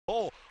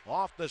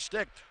off the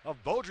stick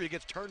of Beaudry,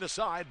 gets turned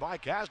aside by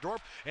Kasdorf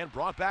and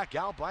brought back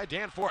out by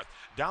Danforth.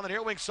 Down the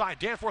near wing side,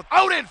 Danforth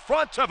out in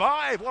front to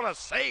Vaive. What a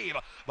save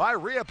by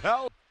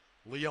Riopel.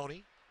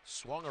 Leone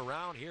swung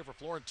around here for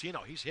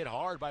Florentino. He's hit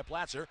hard by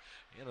Platzer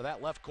into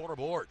that left corner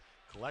board.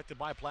 Collected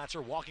by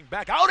Platzer, walking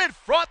back out in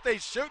front. They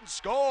shoot and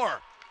score.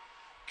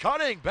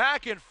 Cutting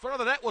back in front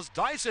of the net was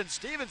Dyson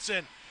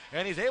Stevenson,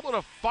 and he's able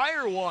to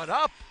fire one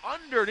up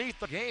underneath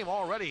the game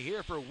already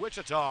here for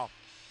Wichita.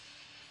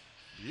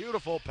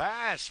 Beautiful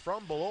pass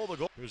from below the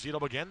goal. Here's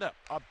Bagenda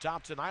up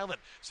top to Nyland.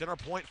 Center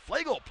point,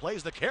 Flagel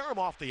plays the carom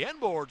off the end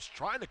boards,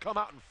 trying to come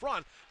out in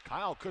front.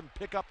 Kyle couldn't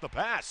pick up the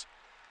pass.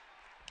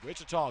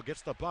 Wichita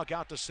gets the puck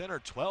out to center,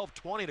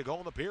 12:20 to go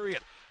in the period.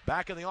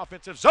 Back in the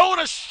offensive zone,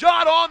 a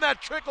shot on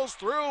that trickles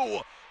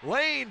through.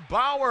 Lane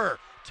Bauer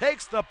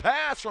takes the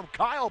pass from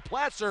Kyle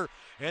Platzer,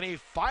 and he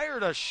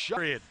fired a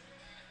shot.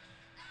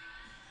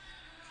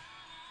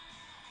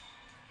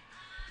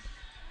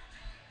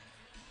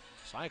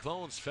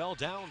 Cyclones fell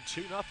down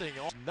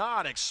 2-0.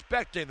 Not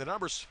expecting the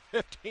number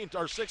 15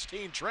 or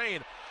 16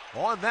 train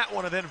on that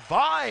one, and then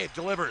Vaive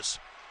delivers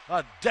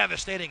a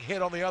devastating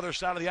hit on the other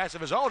side of the ice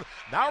of his own.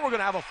 Now we're going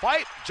to have a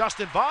fight.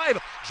 Justin Vaive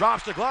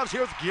drops the gloves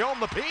here with Guillaume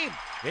Lapine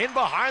in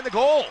behind the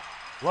goal.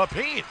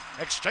 Lapine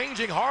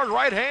exchanging hard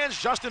right hands.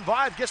 Justin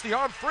Vaive gets the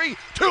arm free.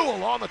 Two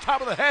along the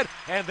top of the head,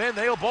 and then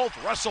they'll both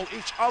wrestle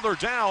each other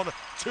down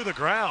to the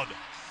ground.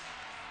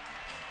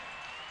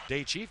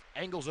 Day Chief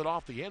angles it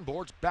off the end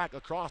boards back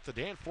across to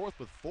Danforth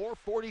with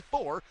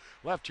 4:44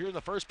 left here in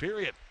the first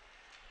period.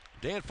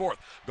 Danforth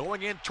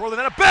going in toward the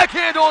net, a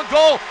backhand on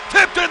goal,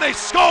 tipped in, they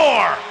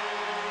score!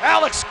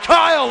 Alex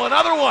Kile,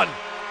 another one.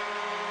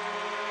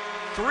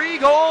 3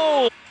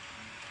 goals.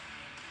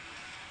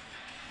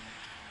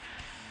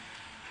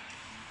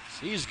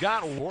 He's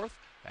got Worth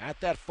at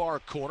that far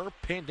corner,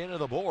 pinned into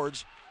the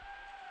boards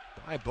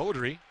by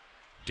Beaudry.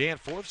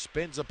 Danforth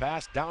spins a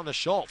pass down to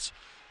Schultz.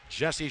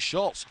 Jesse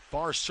Schultz,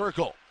 far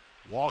circle,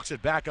 walks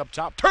it back up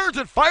top, turns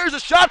and fires a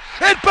shot,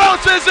 it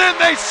bounces in,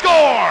 they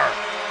score!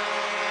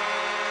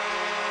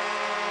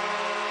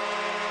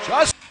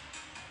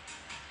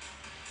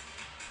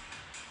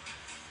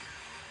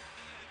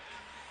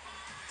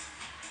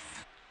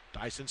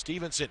 Dyson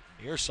Stevenson,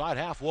 near side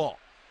half wall,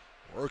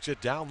 works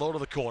it down low to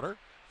the corner,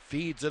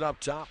 feeds it up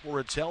top where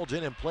it's held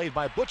in and played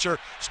by Butcher,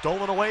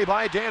 stolen away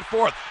by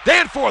Danforth.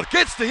 Danforth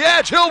gets the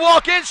edge, he'll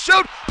walk in,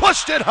 shoot,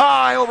 pushed it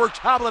high over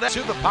top of the net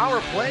to the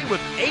power play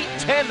with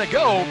 8:10 to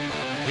go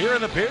here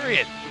in the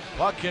period.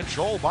 Puck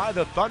controlled by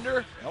the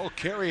Thunder, they'll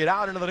carry it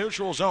out into the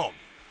neutral zone.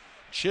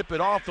 Chip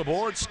it off the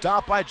board,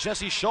 stopped by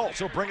Jesse Schultz.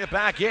 He'll bring it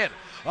back in,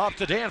 up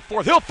to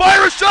Danforth. He'll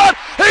fire a shot,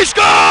 he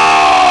scores!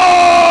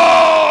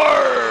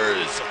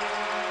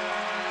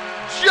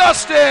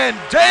 Justin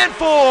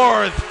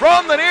Danforth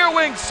from the near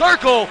wing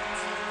circle.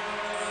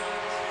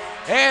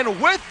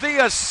 And with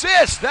the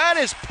assist, that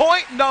is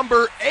point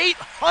number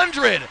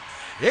 800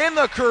 in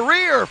the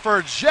career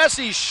for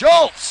Jesse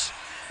Schultz.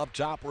 Up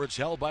top where it's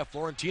held by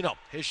Florentino.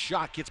 His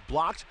shot gets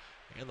blocked,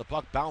 and the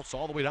puck bounced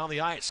all the way down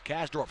the ice.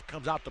 Kasdorf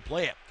comes out to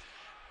play it.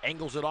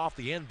 Angles it off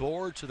the end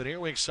board to the near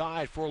wing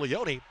side for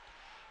Leone.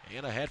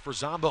 And ahead for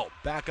Zombo.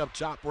 Back up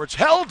top where it's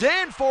held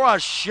in for a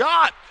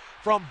shot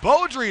from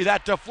Beaudry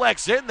that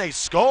deflects in. They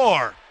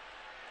score.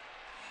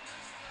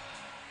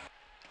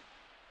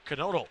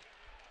 Canodal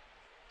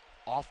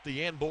off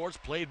the end boards,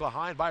 played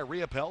behind by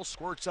Riopel.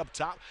 Squirts up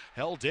top,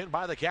 held in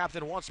by the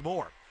captain once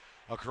more.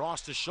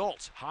 Across to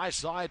Schultz. High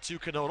side to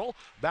Canodal.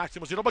 Back to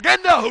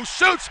Bagenda, who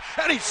shoots,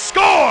 and he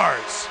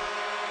scores!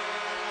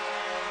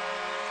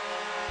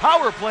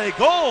 Power play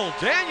goal,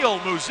 Daniel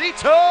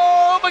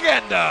Muzito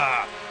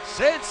Bagenda.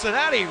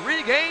 Cincinnati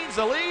regains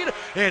the lead.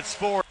 It's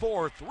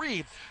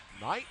 4-3,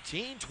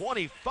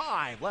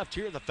 19:25 left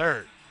here in the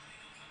third.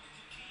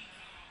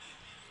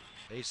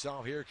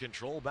 Face-off here,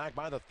 controlled back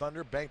by the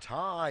Thunder, banked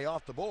high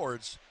off the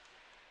boards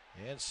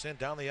and sent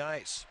down the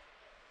ice.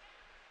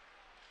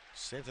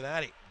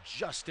 Cincinnati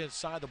just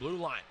inside the blue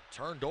line.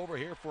 Turned over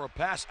here for a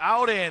pass.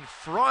 Out in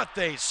front,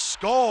 they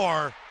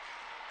score.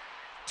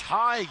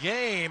 Tie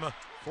game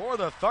for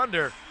the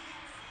Thunder.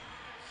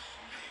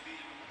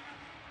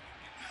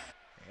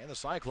 And the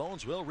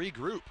Cyclones will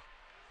regroup.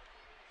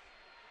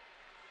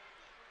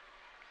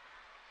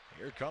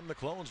 Here come the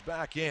Clones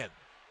back in.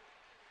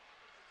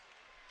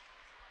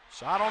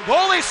 Shot on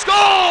goal, they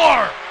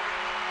score!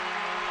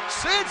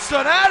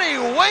 Cincinnati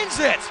wins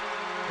it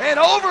in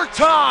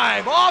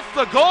overtime off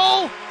the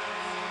goal.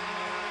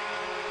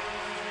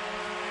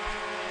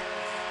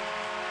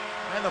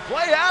 And the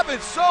play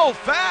happened so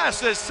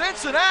fast as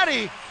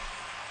Cincinnati